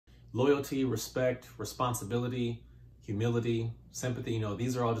Loyalty, respect, responsibility, humility, sympathy,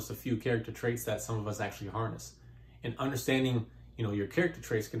 these are all just a few character traits that some of us actually harness. And understanding, your character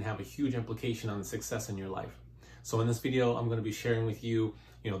traits can have a huge implication on the success in your life. So in this video, I'm going to be sharing with you,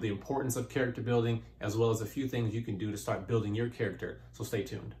 the importance of character building, as well as a few things you can do to start building your character. So stay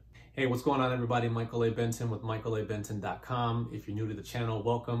tuned. Hey, what's going on, everybody? Michael A. Benton with michaelabenton.com. If you're new to the channel,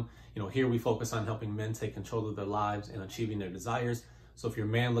 welcome. Here we focus on helping men take control of their lives and achieving their desires. So if you're a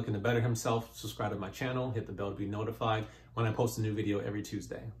man looking to better himself, subscribe to my channel, hit the bell to be notified when I post a new video every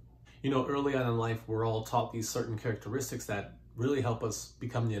Tuesday. Early on in life, we're all taught these certain characteristics that really help us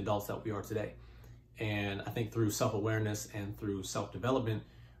become the adults that we are today. And I think through self-awareness and through self-development,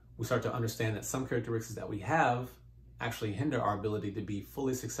 we start to understand that some characteristics that we have actually hinder our ability to be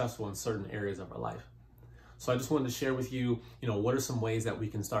fully successful in certain areas of our life. So I just wanted to share with you, what are some ways that we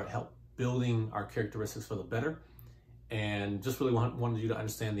can start help building our characteristics for the better. And just really wanted you to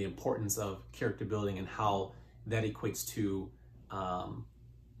understand the importance of character building and how that equates to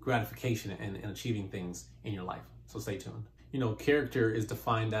gratification and achieving things in your life. So stay tuned. Character is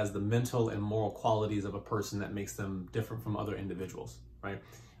defined as the mental and moral qualities of a person that makes them different from other individuals, right?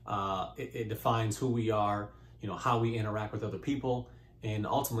 It defines who we are, how we interact with other people, and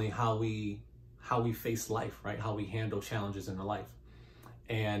ultimately how we face life, right? How we handle challenges in life.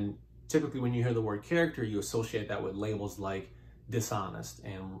 And typically when you hear the word character, you associate that with labels like dishonest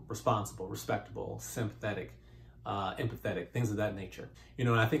and responsible, respectable, sympathetic, empathetic, things of that nature. And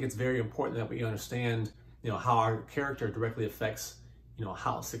I think it's very important that we understand, how our character directly affects,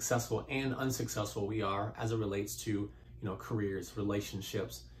 how successful and unsuccessful we are as it relates to, careers,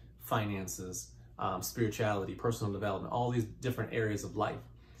 relationships, finances, spirituality, personal development, all these different areas of life.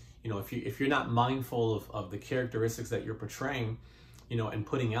 If you're not mindful of the characteristics that you're portraying, and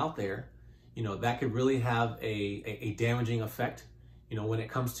putting out there, that could really have a damaging effect, when it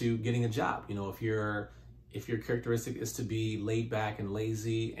comes to getting a job. If your characteristic is to be laid back and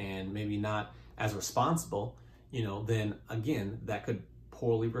lazy and maybe not as responsible, then again, that could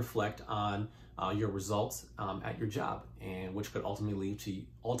poorly reflect on your results at your job, and which could ultimately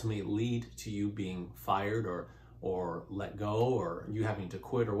lead to you being fired or let go, or you having to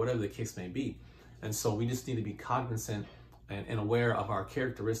quit, or whatever the case may be. And so we just need to be cognizant and aware of our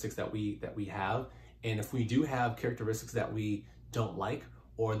characteristics that we have. And if we do have characteristics that we don't like,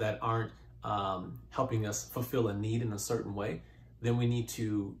 or that aren't helping us fulfill a need in a certain way, then we need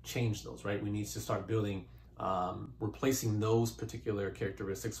to change those, right? We need to start building, replacing those particular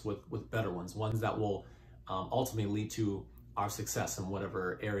characteristics with better ones that will ultimately lead to our success in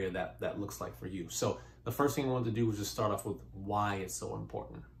whatever area that looks like for you. So the first thing I wanted to do was just start off with why it's so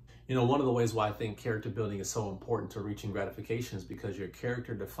important. One of the ways why I think character building is so important to reaching gratification is because your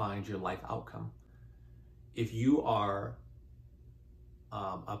character defines your life outcome. If you are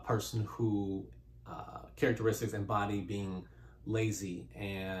a person who characteristics embody being lazy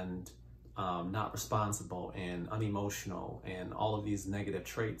and not responsible and unemotional and all of these negative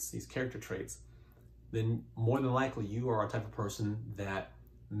traits, these character traits, then more than likely you are a type of person that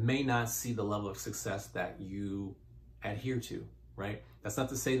may not see the level of success that you adhere to, right? That's not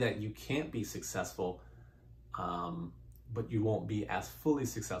to say that you can't be successful, but you won't be as fully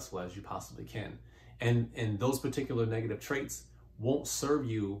successful as you possibly can. And those particular negative traits won't serve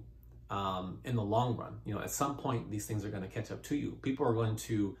you in the long run. At some point, these things are going to catch up to you. People are going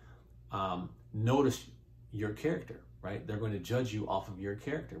to notice your character, right? They're going to judge you off of your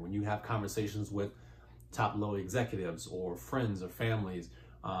character. When you have conversations with top-level executives or friends or families,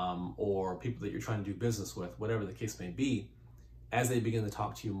 or people that you're trying to do business with, whatever the case may be, as they begin to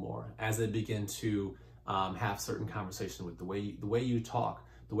talk to you more, as they begin to have certain conversations with the way you talk,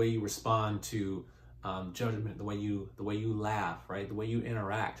 the way you respond to judgment, the way you laugh, right, the way you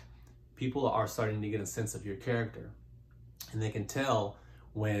interact, people are starting to get a sense of your character, and they can tell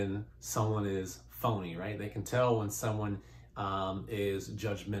when someone is phony, right? They can tell when someone is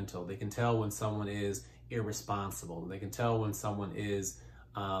judgmental. They can tell when someone is irresponsible. They can tell when someone is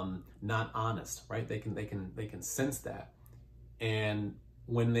not honest, right? They can sense that. And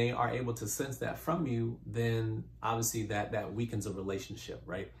when they are able to sense that from you, then obviously that weakens a relationship,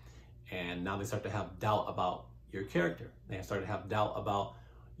 right? And now they start to have doubt about your character. They start to have doubt about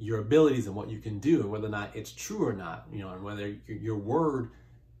your abilities and what you can do, and whether or not it's true or not, and whether your word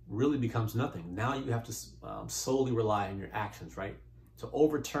really becomes nothing. Now you have to solely rely on your actions, right? To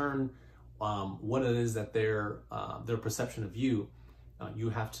overturn what it is that their perception of you, you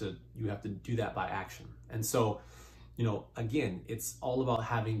have to do that by action. And so, again, it's all about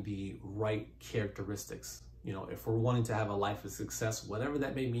having the right characteristics. If we're wanting to have a life of success, whatever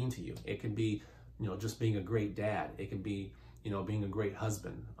that may mean to you, it could be, just being a great dad. It could be, being a great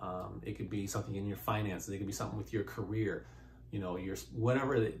husband. It could be something in your finances. It could be something with your career,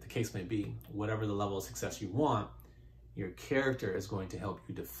 whatever the case may be, whatever the level of success you want, your character is going to help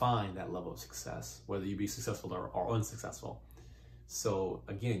you define that level of success, whether you be successful or unsuccessful. So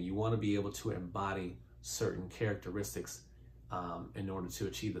again, you want to be able to embody certain characteristics in order to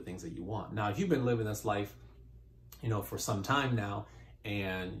achieve the things that you want. Now, if you've been living this life, for some time now,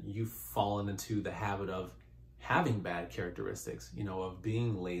 and you've fallen into the habit of having bad characteristics, of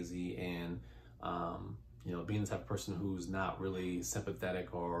being lazy and, being the type of person who's not really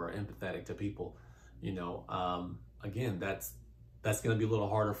sympathetic or empathetic to people, again, that's going to be a little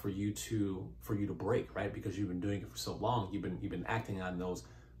harder for you to break, right? Because you've been doing it for so long, you've been acting on those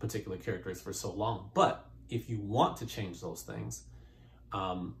particular characteristics for so long. But if you want to change those things,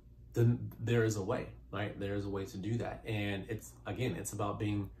 then there is a way, right? There is a way to do that. And it's about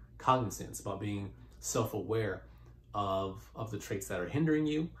being cognizant. It's about being self-aware of the traits that are hindering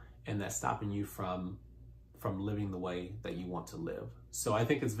you and that's stopping you from living the way that you want to live. So I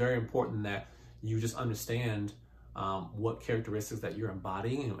think it's very important that you just understand what characteristics that you're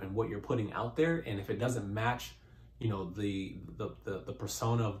embodying and what you're putting out there. And if it doesn't match, the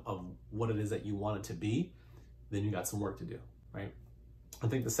persona of what it is that you want it to be, then you got some work to do, right? I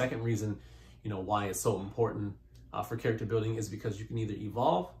think the second reason, why it's so important for character building is because you can either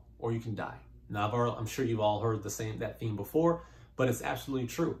evolve or you can die. Now, I'm sure you've all heard that theme before, but it's absolutely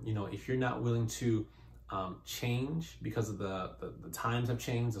true. If you're not willing to change because of the times have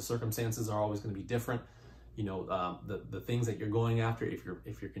changed, the circumstances are always going to be different. The things that you're going after, if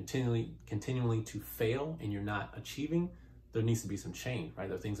you're continually to fail and you're not achieving, there needs to be some change,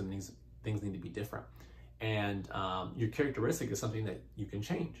 right? Things need to be different. And your characteristic is something that you can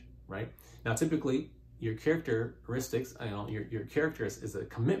change, right? Now, typically, your characteristics, your character is a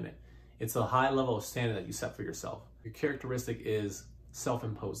commitment. It's a high level of standard that you set for yourself. Your characteristic is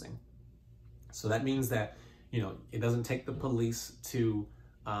self-imposing. So that means that, it doesn't take the police to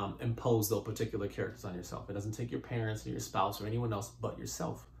impose those particular characters on yourself. It doesn't take your parents or your spouse or anyone else but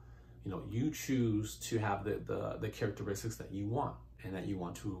yourself. You choose to have the characteristics that you want and that you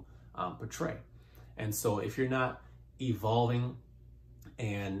want to portray. And so if you're not evolving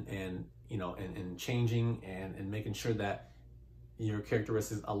and changing and making sure that your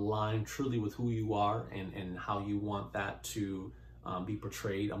characteristics align truly with who you are and how you want that to be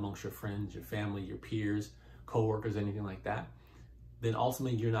portrayed amongst your friends, your family, your peers, coworkers, anything like that, then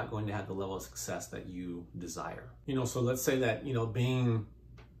ultimately you're not going to have the level of success that you desire. So let's say that, being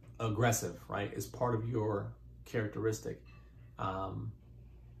aggressive, right, is part of your characteristic.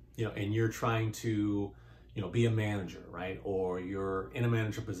 And you're trying to, be a manager, right? Or you're in a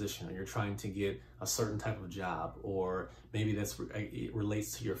manager position, or you're trying to get a certain type of job, or maybe it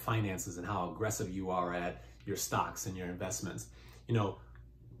relates to your finances and how aggressive you are at your stocks and your investments.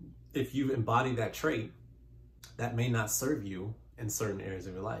 If you embody that trait, that may not serve you in certain areas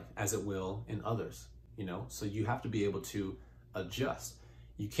of your life as it will in others, So you have to be able to adjust.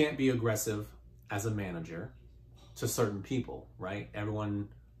 You can't be aggressive as a manager to certain people, right? Everyone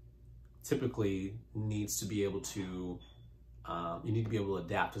typically needs to be able to, you need to be able to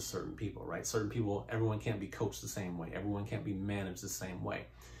adapt to certain people, right? Certain people, everyone can't be coached the same way. Everyone can't be managed the same way.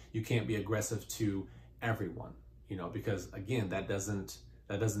 You can't be aggressive to everyone, because again, that doesn't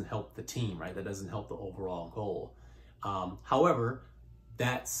help the team, right? That doesn't help the overall goal. However,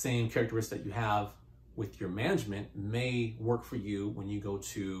 that same characteristic that you have with your management may work for you when you go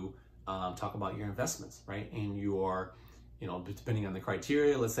to talk about your investments, right? And you are, depending on the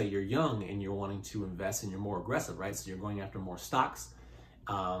criteria, let's say you're young and you're wanting to invest and you're more aggressive, right? So you're going after more stocks,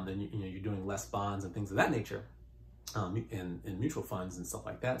 and you're doing less bonds and things of that nature, and mutual funds and stuff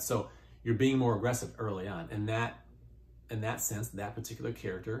like that. So you're being more aggressive early on, and in that sense, that particular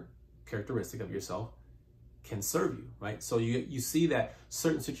characteristic of yourself can serve you, right? So you see that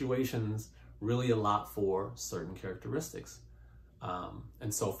certain situations really allot for certain characteristics.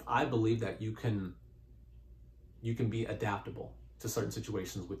 And so I believe that you can be adaptable to certain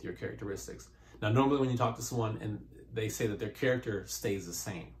situations with your characteristics. Now, normally when you talk to someone and they say that their character stays the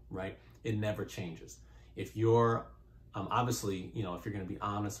same, right? It never changes. If you're, obviously, if you're going to be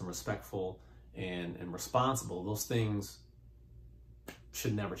honest and respectful and responsible, those things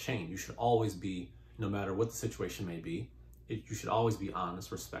should never change. You should always be, no matter what the situation may be, you should always be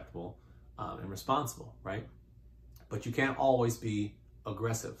honest, respectful, and responsible, right? But you can't always be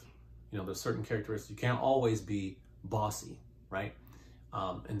aggressive. There's certain characteristics. You can't always be bossy, right?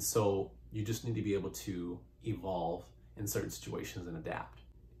 And so you just need to be able to evolve in certain situations and adapt.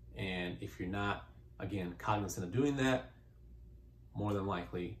 And if you're not, again, cognizant of doing that, more than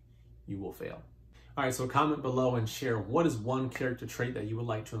likely you will fail. All right, so comment below and share what is one character trait that you would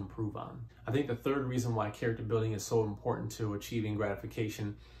like to improve on. I think the third reason why character building is so important to achieving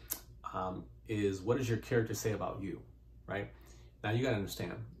gratification is, what does your character say about you, right? Now you gotta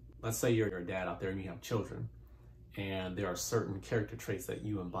understand, let's say you're a dad out there and you have children, and there are certain character traits that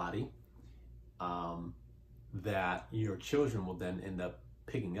you embody that your children will then end up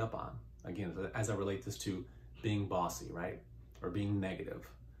picking up on. Again, as I relate this to being bossy, right? Or being negative.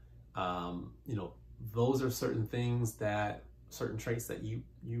 You know, those are certain things certain traits that you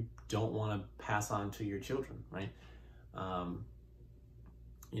don't want to pass on to your children, right?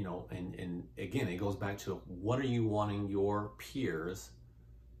 You know, and again, it goes back to, what are you wanting your peers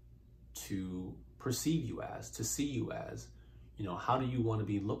to perceive you as, to see you as? You know, how do you want to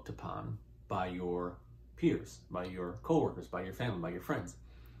be looked upon by your peers, by your coworkers, by your family, by your friends?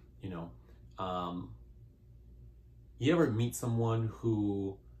 You know, you ever meet someone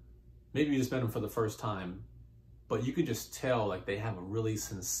who maybe you just met them for the first time, but you could just tell, like, they have a really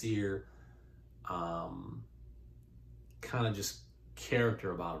sincere kind of just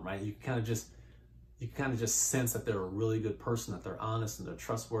character about them, right? You kind of just sense that they're a really good person, that they're honest and they're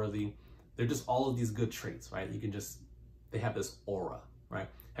trustworthy. They're just all of these good traits, right? They have this aura, right?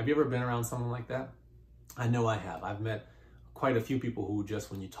 Have you ever been around someone like that? I know I have. I've met quite a few people who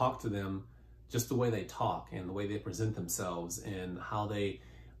just, when you talk to them, just the way they talk and the way they present themselves and how they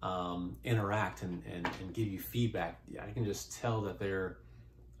interact and give you feedback, I can just tell that they're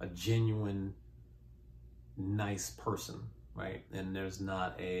a genuine, nice person, right? And there's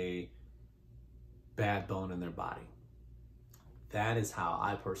not a bad bone in their body. That is how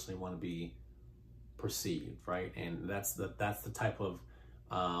I personally want to be perceived, right? And that's the type of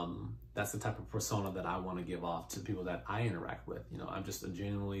persona that I want to give off to people that I interact with. You know, I'm just a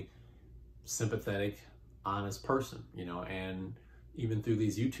genuinely sympathetic, honest person, you know, and even through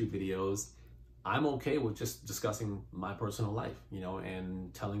these YouTube videos, I'm okay with just discussing my personal life, you know,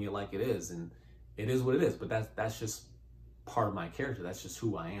 and telling it like it is, and it is what it is. But that's just part of my character. That's just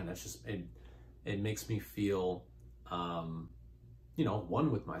who I am. That's just it makes me feel, you know,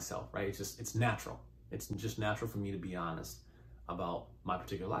 one with myself, right? It's natural. It's just natural for me to be honest about my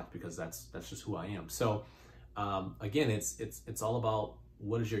particular life, because that's just who I am. So again, it's all about,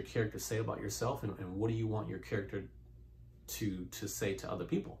 what does your character say about yourself, and what do you want your character to say to other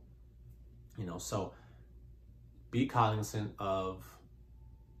people? You know, so be cognizant of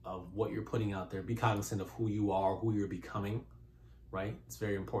what you're putting out there. Be cognizant of who you are, who you're becoming, right? It's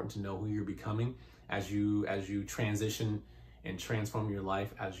very important to know who you're becoming as you transition and transform your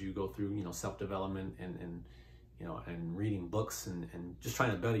life, as you go through, you know, self-development and you know, and reading books and just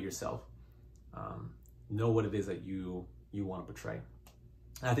trying to better yourself. Know what it is that you want to portray.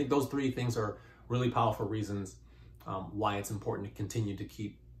 And I think those three things are really powerful reasons why it's important to continue to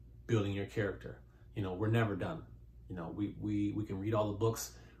keep building your character. You know, we're never done. You know, we can read all the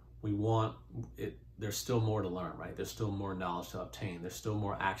books we want. There's still more to learn, right? There's still more knowledge to obtain. There's still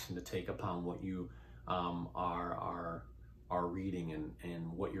more action to take upon what you are reading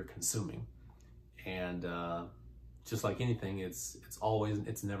and what you're consuming. And just like anything, it's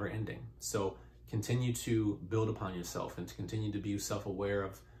never ending. So continue to build upon yourself and to continue to be self-aware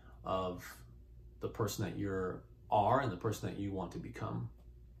of the person that you are and the person that you want to become,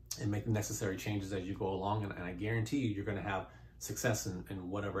 and make the necessary changes as you go along. And I guarantee you're going to have success in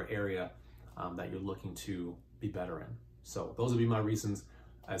whatever area that you're looking to be better in. So those would be my reasons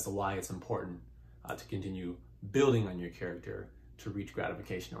as to why it's important to continue building on your character to reach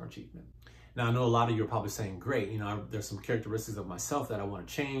gratification or achievement. Now, I know a lot of you are probably saying, great, you know, there's some characteristics of myself that I want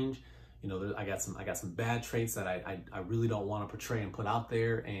to change. You know, I got some bad traits that I really don't want to portray and put out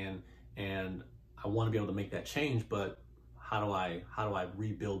there, and I want to be able to make that change. But how do I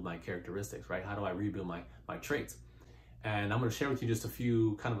rebuild my characteristics, right? How do I rebuild my traits? And I'm going to share with you just a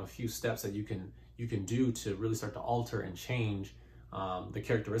few steps that you can do to really start to alter and change the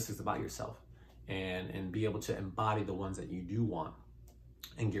characteristics about yourself, and be able to embody the ones that you do want,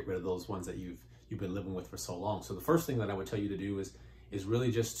 and get rid of those ones that you've been living with for so long. So the first thing that I would tell you to do is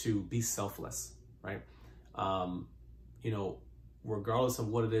really just to be selfless, right? You know, regardless of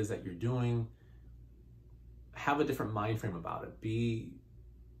what it is that you're doing, have a different mind frame about it. Be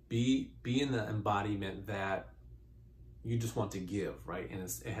in the embodiment that you just want to give, right? And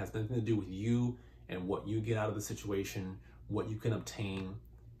it has nothing to do with you and what you get out of the situation, what you can obtain.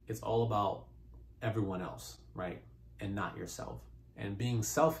 It's all about everyone else, right? And not yourself. And being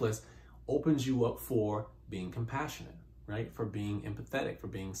selfless opens you up for being compassionate, right? For being empathetic, for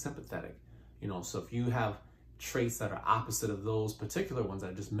being sympathetic. You know, so if you have traits that are opposite of those particular ones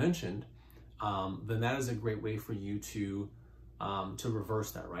that I just mentioned, then that is a great way for you to to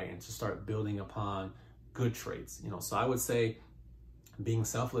reverse that, right? And to start building upon good traits. So I would say being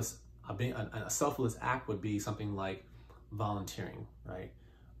selfless, being a selfless act would be something like volunteering, right?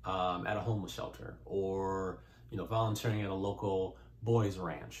 At a homeless shelter, or, volunteering at a local boys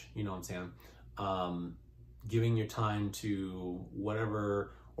ranch, you know what I'm saying? Giving your time to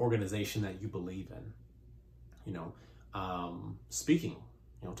whatever organization that you believe in, speaking,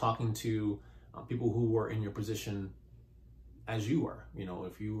 talking to people who were in your position as you were.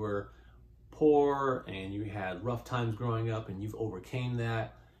 If you were poor and you had rough times growing up and you've overcame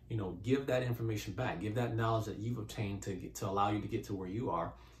that, give that information back, give that knowledge that you've obtained to allow you to get to where you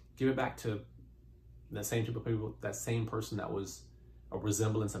are, give it back to that same type of people, that same person that was a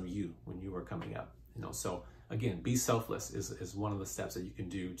resemblance of you when you were coming up. So again, be selfless is one of the steps that you can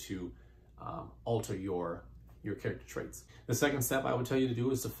do to alter your character traits. The second step I would tell you to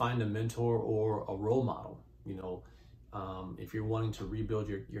do is to find a mentor or a role model. If you're wanting to rebuild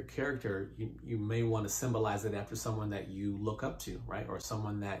your character, you may want to symbolize it after someone that you look up to, right? Or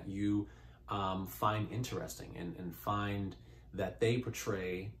someone that you find interesting and find that they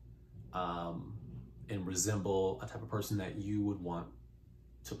portray and resemble a type of person that you would want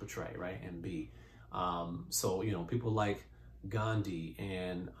to portray, right? And be. So, people like Gandhi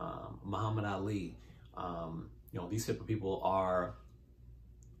and Muhammad Ali, these type of people are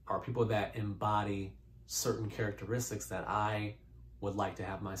people that embody certain characteristics that I would like to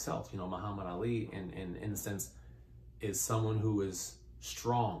have myself. Muhammad Ali, in a sense, is someone who is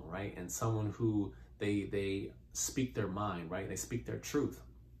strong, right? And someone who they speak their mind, right? They speak their truth.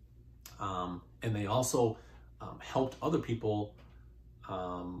 And they also helped other people.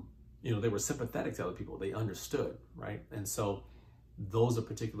 They were sympathetic to other people. They understood, right? And so those are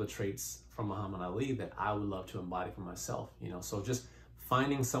particular traits from Muhammad Ali that I would love to embody for myself. So just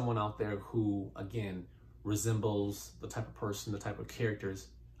finding someone out there who, again, resembles the type of person, the type of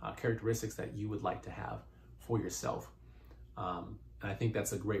characteristics that you would like to have for yourself. And I think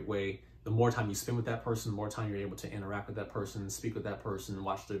that's a great way. The more time you spend with that person, the more time you're able to interact with that person, speak with that person,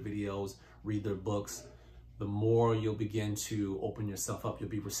 watch their videos, read their books, the more you'll begin to open yourself up. You'll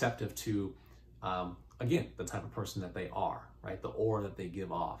be receptive to, again, the type of person that they are, right? The aura that they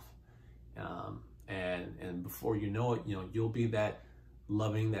give off. And before you know it, you'll be that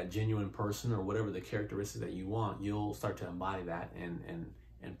loving, that genuine person, or whatever the characteristic that you want. You'll start to embody that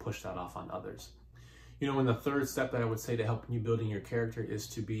and push that off on others. And the third step that I would say to help you building your character is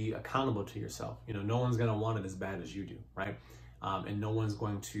to be accountable to yourself. No one's going to want it as bad as you do, right? And no one's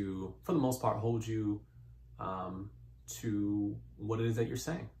going to, for the most part, hold you to what it is that you're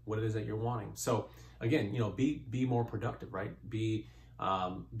saying, what it is that you're wanting. So again, be more productive, right? Be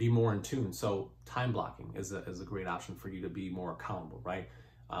more in tune. So time blocking is a great option for you to be more accountable, right?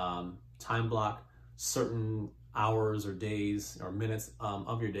 Time block certain hours or days or minutes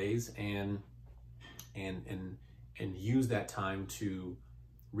of your days and use that time to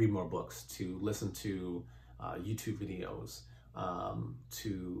read more books, to listen to YouTube videos,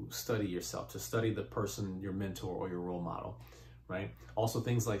 to study yourself, to study the person, your mentor or your role model, right? Also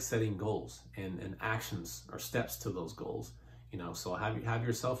things like setting goals and actions or steps to those goals. So have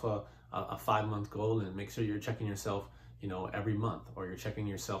yourself a 5-month goal and make sure you're checking yourself, every month, or you're checking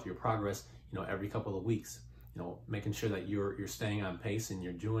yourself, your progress, every couple of weeks, making sure that you're staying on pace and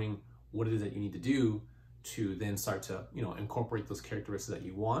you're doing what it is that you need to do to then start to, incorporate those characteristics that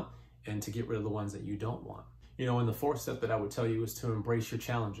you want and to get rid of the ones that you don't want. And the fourth step that I would tell you is to embrace your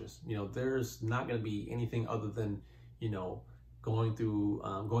challenges. There's not going to be anything other than,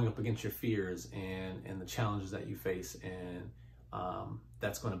 going up against your fears and the challenges that you face. And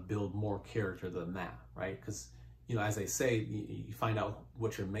that's going to build more character than that, right? Because, as they say, you find out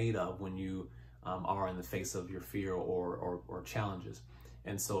what you're made of when you are in the face of your fear or challenges.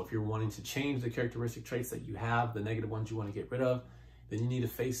 And so if you're wanting to change the characteristic traits that you have, the negative ones you want to get rid of, then you need to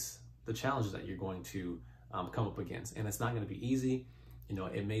face the challenges that you're going to come up against. And it's not going to be easy.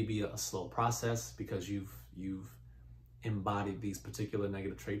 It may be a slow process because you've embodied these particular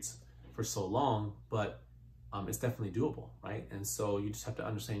negative traits for so long, but it's definitely doable, right? And so you just have to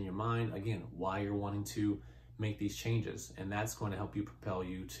understand in your mind, again, why you're wanting to make these changes. And that's going to help you propel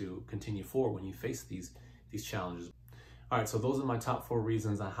you to continue forward when you face these challenges. All right, so those are my top 4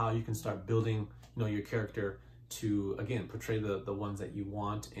 reasons on how you can start building, your character to, again, portray the ones that you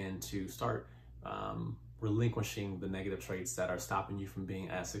want and to start relinquishing the negative traits that are stopping you from being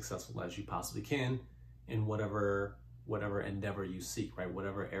as successful as you possibly can in whatever endeavor you seek, right?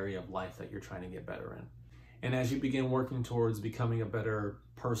 Whatever area of life that you're trying to get better in. And as you begin working towards becoming a better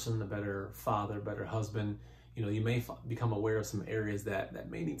person, a better father, a better husband, you may become aware of some areas that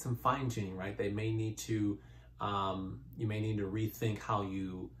may need some fine tuning, right? They may need to you may need to rethink how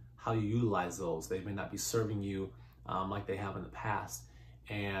you utilize those. They may not be serving you like they have in the past.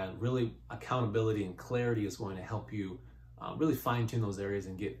 And really, accountability and clarity is going to help you really fine tune those areas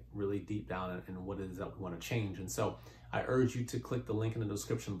and get really deep down in what it is that we want to change. And so I urge you to click the link in the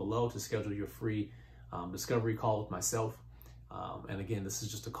description below to schedule your free discovery call with myself. And again, this is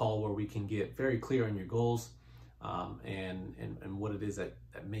just a call where we can get very clear on your goals and what it is that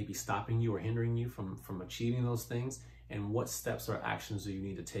may be stopping you or hindering you from achieving those things, and what steps or actions do you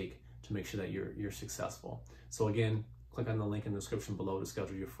need to take to make sure that you're successful. So again, click on the link in the description below to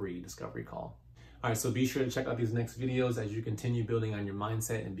schedule your free discovery call. All right, so be sure to check out these next videos as you continue building on your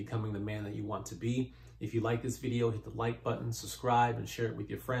mindset and becoming the man that you want to be. If you like this video, hit the like button, subscribe, and share it with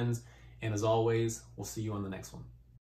your friends. And as always, we'll see you on the next one.